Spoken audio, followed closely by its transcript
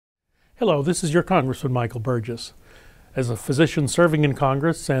Hello, this is your Congressman Michael Burgess. As a physician serving in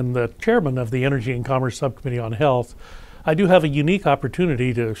Congress and the chairman of the Energy and Commerce Subcommittee on Health, I do have a unique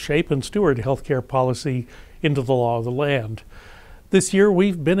opportunity to shape and steward healthcare policy into the law of the land. This year,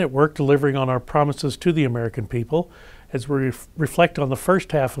 we've been at work delivering on our promises to the American people. As we reflect on the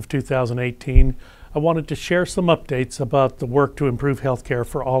first half of 2018, I wanted to share some updates about the work to improve healthcare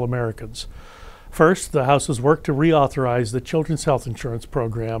for all Americans. First, the House has worked to reauthorize the Children's Health Insurance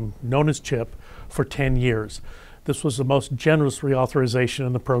Program, known as CHIP, for 10 years. This was the most generous reauthorization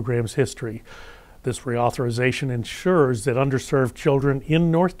in the program's history. This reauthorization ensures that underserved children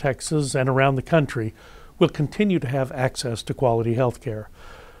in North Texas and around the country will continue to have access to quality health care.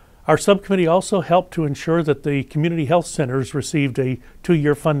 Our subcommittee also helped to ensure that the community health centers received a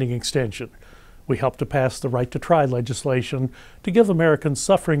 2-year funding extension. We helped to pass the Right to Try legislation to give Americans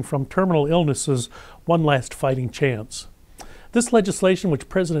suffering from terminal illnesses one last fighting chance. This legislation, which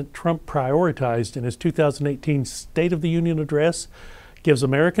President Trump prioritized in his 2018 State of the Union address, gives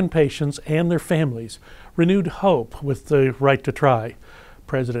American patients and their families renewed hope with the Right to Try.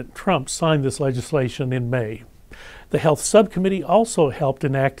 President Trump signed this legislation in May. The Health Subcommittee also helped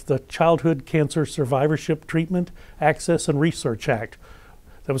enact the Childhood Cancer Survivorship Treatment, Access, and Research Act,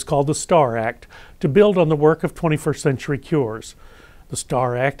 that was called the STAR Act, to build on the work of 21st Century Cures. The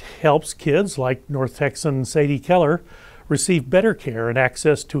STAR Act helps kids like North Texan Sadie Keller receive better care and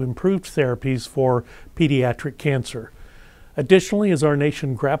access to improved therapies for pediatric cancer. Additionally, as our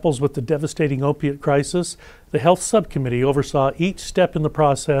nation grapples with the devastating opiate crisis, the Health Subcommittee oversaw each step in the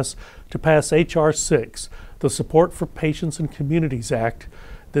process to pass H.R. 6, the Support for Patients and Communities Act.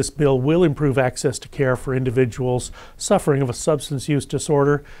 This bill will improve access to care for individuals suffering of a substance use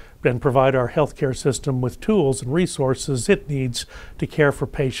disorder and provide our healthcare system with tools and resources it needs to care for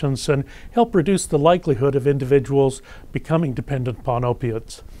patients and help reduce the likelihood of individuals becoming dependent upon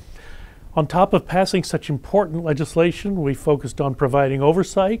opiates. On top of passing such important legislation, we focused on providing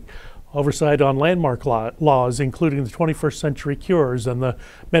oversight on landmark laws, including the 21st Century Cures and the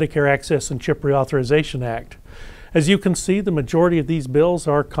Medicare Access and CHIP Reauthorization Act. As you can see, the majority of these bills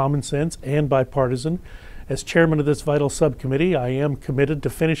are common sense and bipartisan. As chairman of this vital subcommittee, I am committed to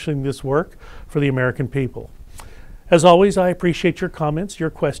finishing this work for the American people. As always, I appreciate your comments, your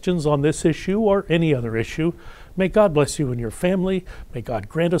questions on this issue or any other issue. May God bless you and your family. May God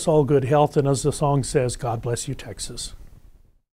grant us all good health. And as the song says, God bless you, Texas.